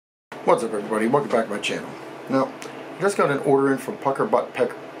What's up, everybody? Welcome back to my channel. Now, I just got an order in from Puckerbutt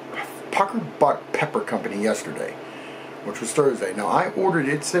Pepper Company yesterday, which was Thursday. Now, I ordered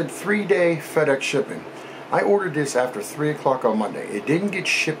it said 3-day FedEx shipping. I ordered this after 3 o'clock on Monday. It didn't get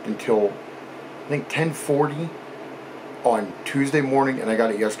shipped until, I think, 10:40 on Tuesday morning, and I got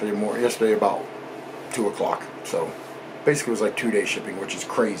it yesterday about 2 o'clock. So, basically it was like 2-day shipping, which is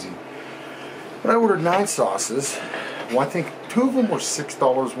crazy. But I ordered 9 sauces. Well, I think 2 of them were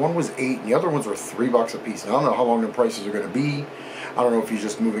 $6, 1 was $8, and the other ones were $3 a piece. Now, I don't know how long the prices are going to be. I don't know if he's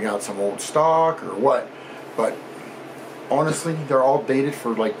just moving out some old stock or what. But honestly, they're all dated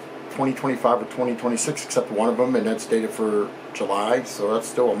for like 2025 or 2026, except one of them, and that's dated for July, so that's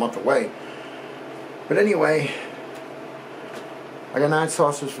still a month away. But anyway, I got 9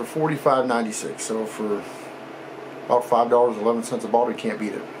 sauces for $45.96. So for about $5.11 a bottle, you can't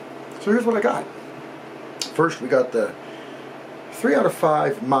beat it. So here's what I got. First, we got the 3 out of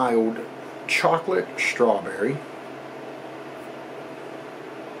 5 mild chocolate strawberry.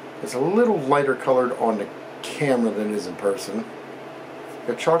 It's a little lighter colored on the camera than it is in person.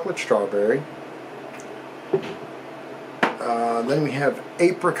 The chocolate strawberry. Then we have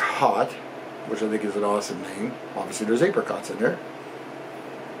apricot, which I think is an awesome name. Obviously, there's apricots in there.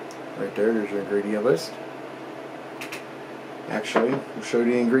 Right there's your ingredient list. Actually, we'll show you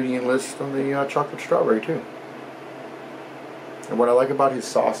the ingredient list on the chocolate strawberry too. And what I like about his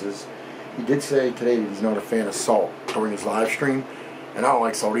sauces, he did say today that he's not a fan of salt during his live stream, and I don't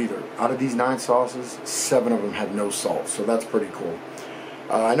like salt either. Out of these 9 sauces, 7 of them had no salt, so that's pretty cool.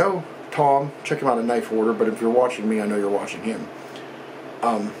 I know Tom, check him out at Knife Order, but if you're watching me, I know you're watching him.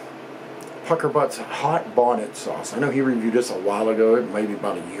 Puckerbutt's Hot Bonnet Sauce. I know he reviewed this a while ago, maybe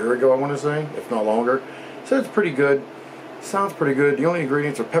about a year ago, I want to say, if not longer. So it's pretty good. Sounds pretty good. The only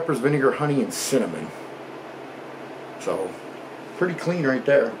ingredients are peppers, vinegar, honey, and cinnamon. So, pretty clean right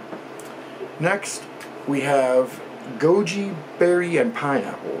there. Next, we have goji berry and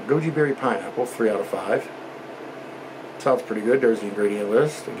pineapple. Goji berry pineapple, 3 out of 5. Sounds pretty good. There's the ingredient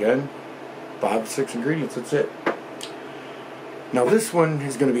list. Again, 5 to 6 ingredients. That's it. Now this one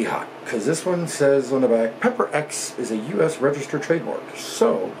is going to be hot, because this one says on the back, Pepper X is a U.S. registered trademark.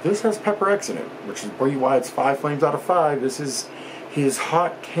 So, this has Pepper X in it, which is probably why it's 5 flames out of 5. This is his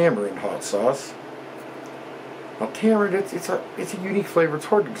hot tamarind hot sauce. Now tamarind, it's a unique flavor. It's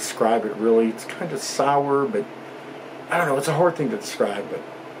hard to describe it really. It's kind of sour, but I don't know. It's a hard thing to describe, but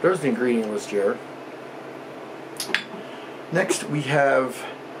there's the ingredient list here. Next, we have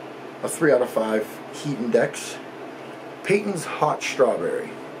a 3 out of 5 heat index. Peyton's Hot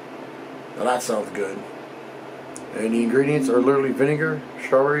Strawberry. Now that sounds good. And the ingredients are literally vinegar,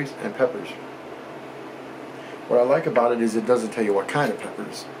 strawberries, and peppers. What I like about it is it doesn't tell you what kind of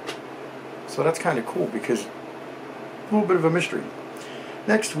peppers. So that's kind of cool because a little bit of a mystery.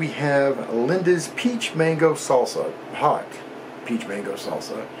 Next we have Linda's Peach Mango Salsa. Hot Peach Mango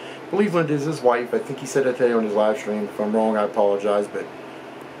Salsa. I believe Linda is his wife. I think he said that today on his live stream. If I'm wrong, I apologize, but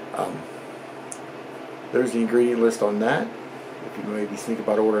there's the ingredient list on that, if you maybe think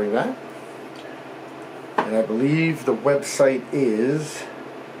about ordering that. And I believe the website is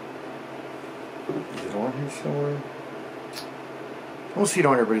it on here somewhere? I don't see it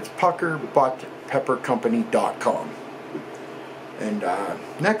on here, but it's puckerbuttpeppercompany.com. And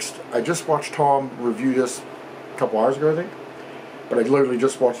next, I just watched Tom review this a couple hours ago, I think. But I literally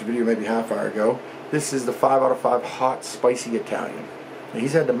just watched the video maybe half hour ago. This is the 5 out of 5 hot spicy Italian. Now,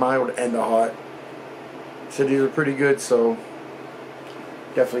 he's had the mild and the hot. Said these are pretty good, so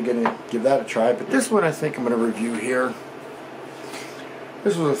definitely going to give that a try. But this one I think I'm going to review here.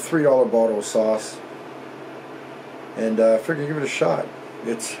 This was a $3 bottle of sauce, and I figured I'd give it a shot.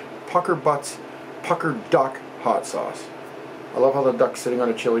 It's Puckerbutt's Pucker Duck Hot Sauce. I love how the duck's sitting on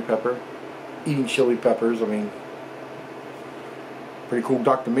a chili pepper, eating chili peppers. I mean, pretty cool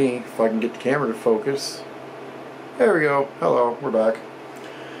duck to me, if I can get the camera to focus. There we go. Hello, we're back.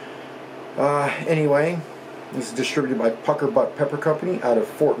 Anyway, this is distributed by Puckerbutt Pepper Company out of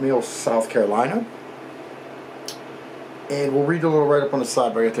Fort Mill, South Carolina. And we'll read a little right up on the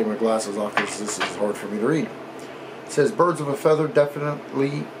side, but I gotta take my glasses off because this is hard for me to read. It says, birds of a feather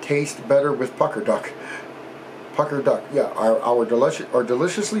definitely taste better with Pucker Duck. Pucker Duck, yeah, our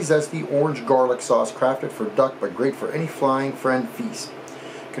deliciously zesty orange garlic sauce crafted for duck, but great for any flying friend feast.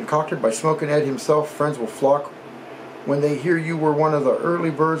 Concocted by Smokin' Ed himself, friends will flock when they hear you were one of the early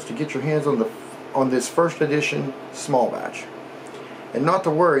birds to get your hands on this first edition small batch. And not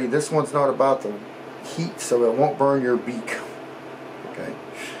to worry, this one's not about the heat, so it won't burn your beak. Okay.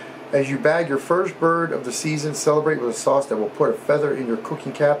 As you bag your first bird of the season, celebrate with a sauce that will put a feather in your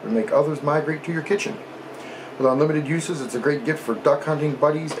cooking cap and make others migrate to your kitchen. With unlimited uses, it's a great gift for duck hunting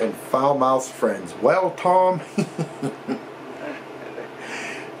buddies and foul-mouthed friends. Well, Tom,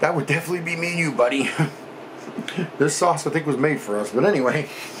 that would definitely be me and you, buddy. This sauce, I think, was made for us. But anyway,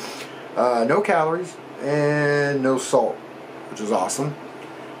 no calories and no salt, which is awesome.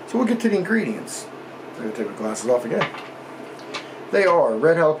 So we'll get to the ingredients. I'm going to take my glasses off again. They are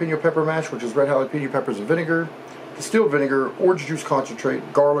red jalapeno pepper mash, which is red jalapeno peppers and vinegar, distilled vinegar, orange juice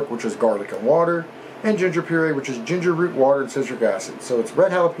concentrate, garlic, which is garlic and water, and ginger puree, which is ginger root water and citric acid. So it's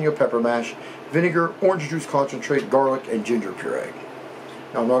red jalapeno pepper mash, vinegar, orange juice concentrate, garlic, and ginger puree.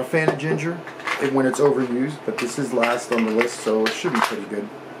 Now, I'm not a fan of ginger when it's overused, but this is last on the list, so it should be pretty good.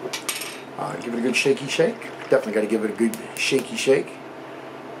 Give it a good shaky shake. Definitely got to give it a good shaky shake.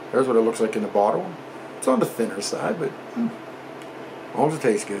 There's what it looks like in the bottle. It's on the thinner side, but as long as it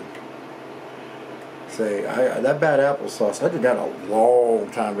tastes good. Say, that bad applesauce, I did that a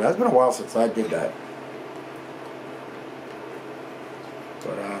long time ago. It's been a while since I did that.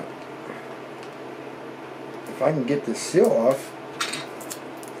 But if I can get this seal off,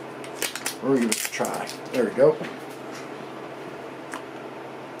 we're going to give it a try. There we go.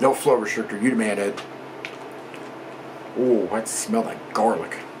 No flow restrictor, you demand it. Oh, that smells like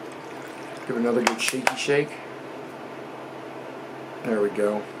garlic. Give it another good shaky shake. There we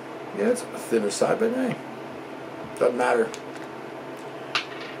go. Yeah, it's on the thinner side, but hey, doesn't matter.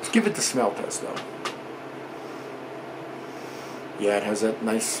 Let's give it the smell test, though. Yeah, it has that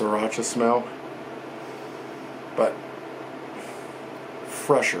nice sriracha smell, but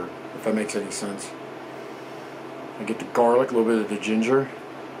fresher, if that makes any sense. I get the garlic, a little bit of the ginger.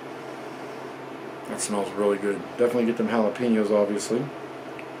 That smells really good. Definitely get them jalapenos, obviously.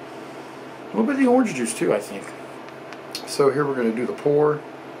 A little bit of the orange juice, too, I think. So here we're going to do the pour.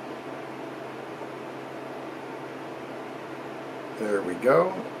 There we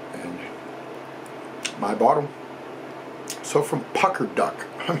go. And my bottle. So from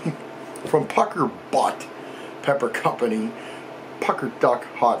from Puckerbutt Pepper Company, Puckerduck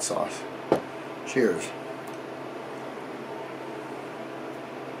hot sauce. Cheers.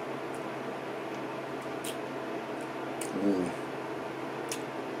 Ooh.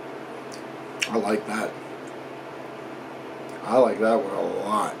 I like that. I like that one a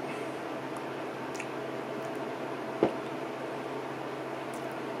lot.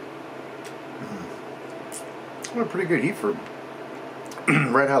 What a pretty good heat for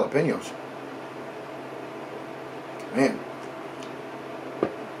red jalapenos. Man.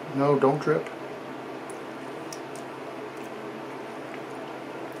 No, don't drip.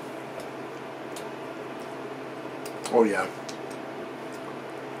 Oh yeah.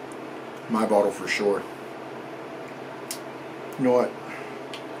 My bottle for sure. You know what?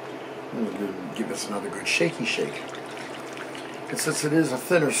 I'm going to give this another good shaky shake. And since it is a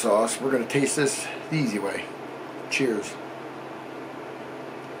thinner sauce, we're going to taste this the easy way. Cheers.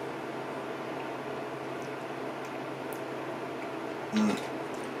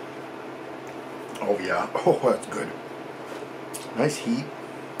 Oh yeah. Oh, that's good. Nice heat.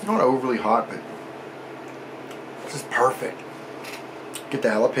 Not overly hot, but this is perfect. Get the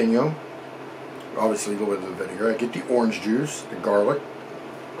jalapeno. Obviously a little bit of the vinegar. I get the orange juice, the garlic.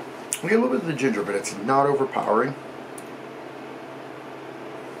 We get a little bit of the ginger, but it's not overpowering.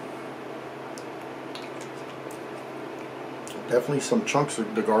 Definitely some chunks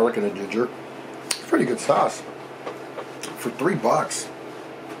of the garlic and the ginger. It's pretty good sauce. For $3.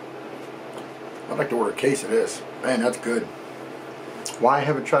 I'd like to order a case of this. Man, that's good. Why I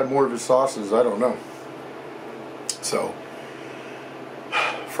haven't tried more of his sauces, I don't know. So,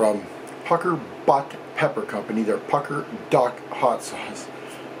 from Puckerbutt Pepper Company, their Puckerduck hot sauce.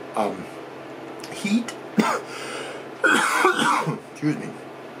 Heat. Excuse me.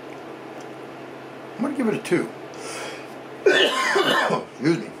 I'm going to give it a 2.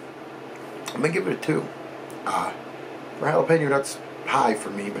 Excuse me. I'm going to give it a 2. For jalapeno, that's high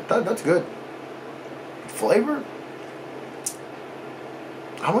for me, but that's good. Flavor?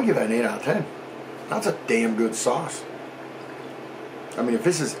 I'm going to give that an 8 out of 10. That's a damn good sauce. I mean, if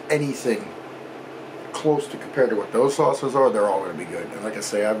this is anything close to compared to what those sauces are, they're all going to be good. And like I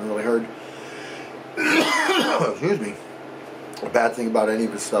say, I haven't really heard excuse me, a bad thing about any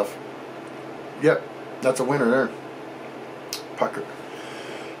of this stuff. Yep, that's a winner there. Pucker.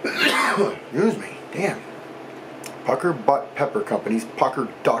 Excuse me, damn. Puckerbutt Pepper Company's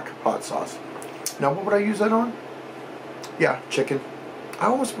Puckerduck hot sauce. Now, what would I use that on? Yeah, chicken. I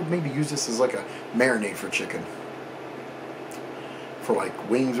almost would maybe use this as like a marinade for chicken. For like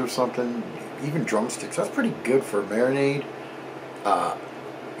wings or something. Even drumsticks. That's pretty good for a marinade.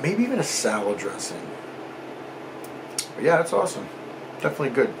 Maybe even a salad dressing. But yeah, that's awesome.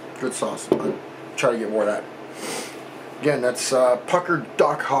 Definitely good. Good sauce. I'll try to get more of that. Again, that's Pucker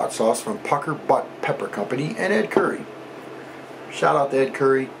Duck Hot Sauce from Puckerbutt Pepper Company and Ed Curry. Shout out to Ed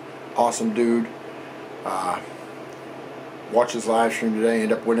Curry. Awesome dude. Watched his live stream today.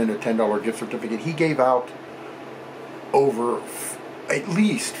 Ended up winning a $10 gift certificate. He gave out over at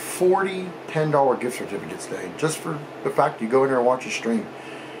least 40 $10 gift certificates today, just for the fact you go in there and watch his stream.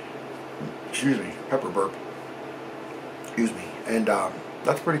 Excuse me, pepper burp. Excuse me. And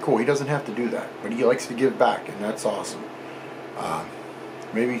that's pretty cool. He doesn't have to do that, but he likes to give back, and that's awesome.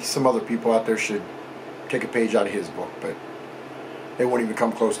 Maybe some other people out there should take a page out of his book, but they won't even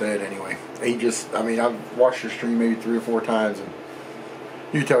come close to Ed anyway. He just, I mean, I've watched his stream maybe 3 or 4 times, and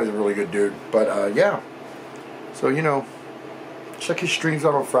you can tell he's a really good dude. But yeah, so you know, check his streams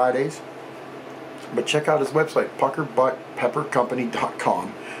out on Fridays. But check out his website,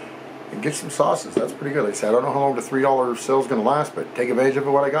 puckerbuttpeppercompany.com, and get some sauces. That's pretty good. Like I said, I don't know how long the $3 sale is going to last, but take advantage of it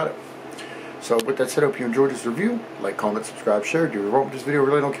while I got it. So with that said, I hope you enjoyed this review. Like, comment, subscribe, share. Do your vote with this video.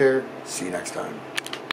 Really don't care. See you next time.